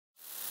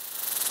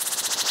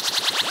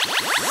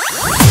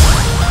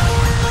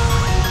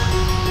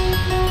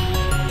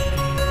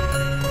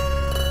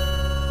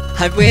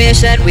I wish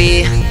that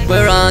we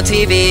were on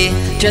TV,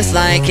 just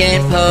like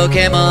in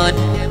Pokemon.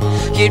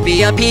 You'd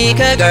be a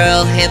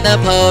Pika-girl in the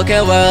Poke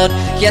world.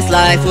 Yes,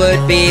 life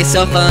would be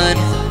so fun.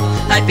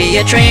 I'd be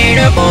a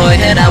trainer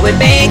boy and I would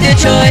make the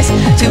choice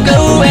to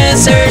go and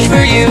search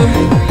for you.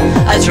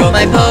 I'd throw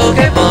my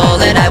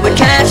pokeball and I would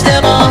catch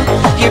them all.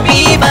 You'd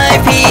be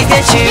my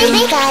Pikachu.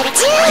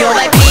 You're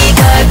my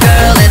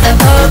Pika-girl in the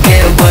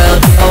Poke world.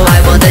 Oh, I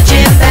want the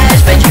gym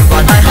badge, but you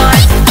want my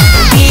heart.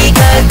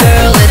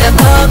 Pika-girl in the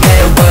Poke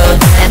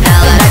world, and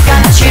now that I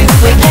got you,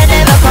 we can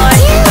never part.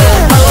 The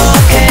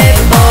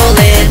pokeball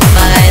in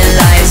my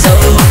life's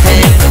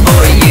open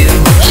for you.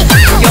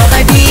 You're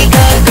my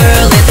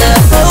Pika-girl in the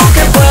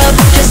Poke world,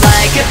 just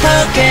like a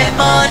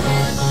Pokemon.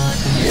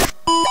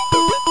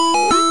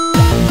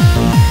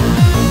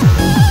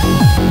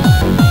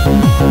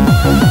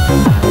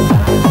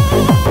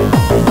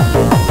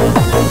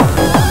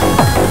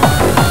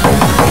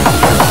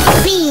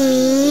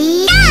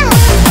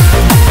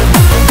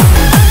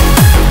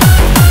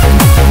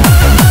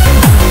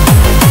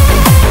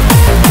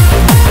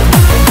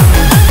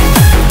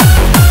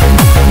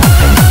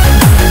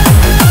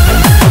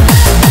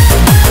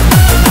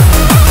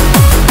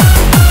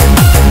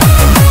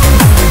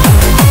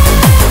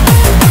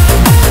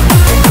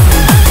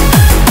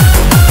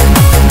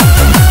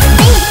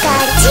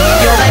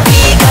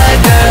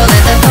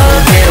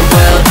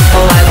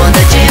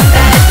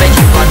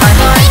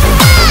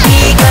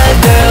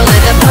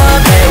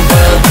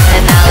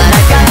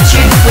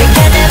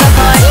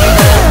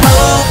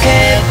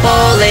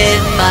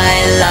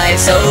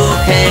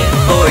 Open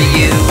for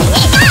you.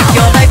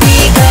 You're my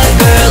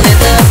Pika-girl in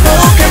the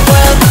Poke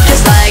world,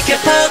 just like a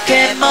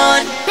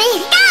Pokemon.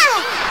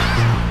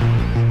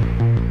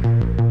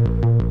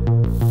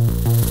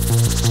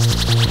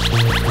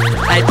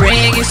 I'd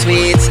bring you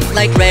sweets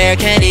like rare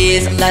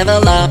candies,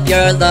 level up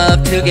your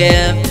love to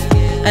give,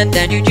 and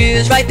then you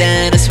choose right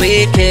then a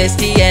sweet kiss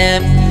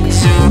TM.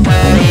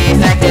 Super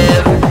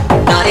effective.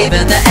 Not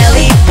even the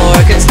Elite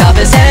 4 can stop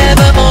us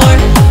evermore.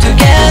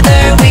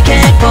 Together we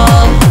can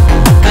fall.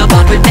 Our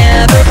bond would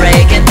never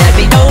break and there'd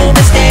be no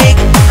mistake.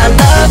 Our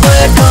love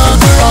would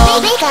conquer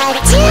all.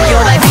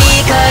 You're my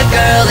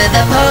Pika-girl in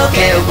the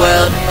Poke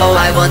world. Oh,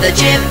 I want the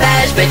gym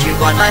badge, but you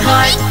want my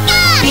heart.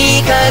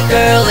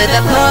 Pika-girl in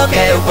the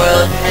Poke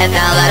world, and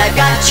now that I've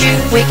got you,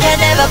 we can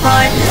never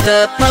part.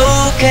 The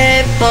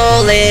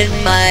Pokeball in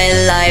my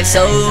life's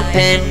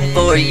open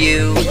for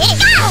you.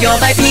 You're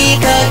my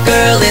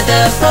Pika-girl in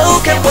the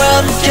Poke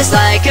world, just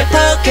like a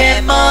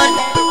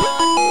Pokemon.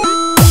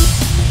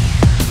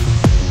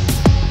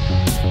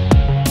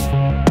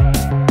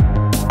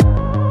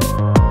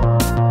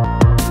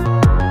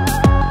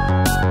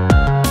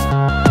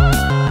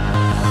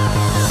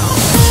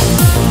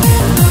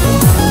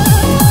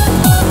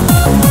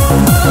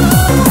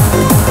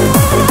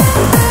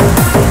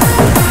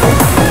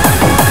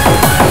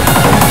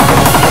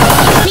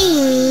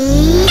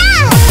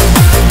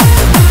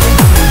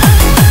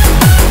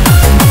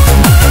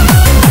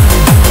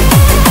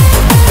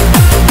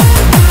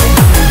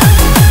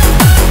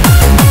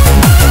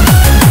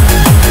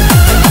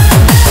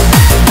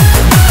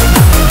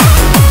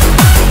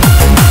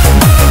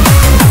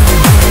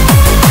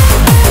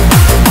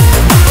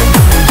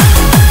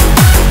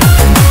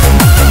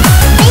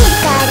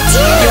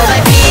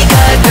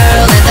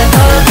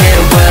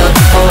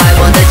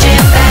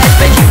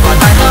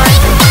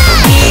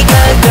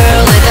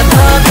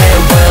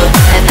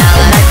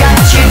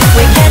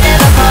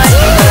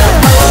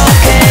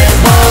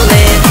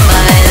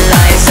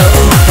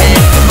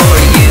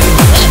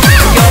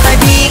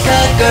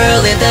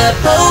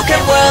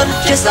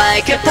 Just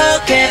like a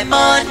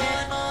Pokemon.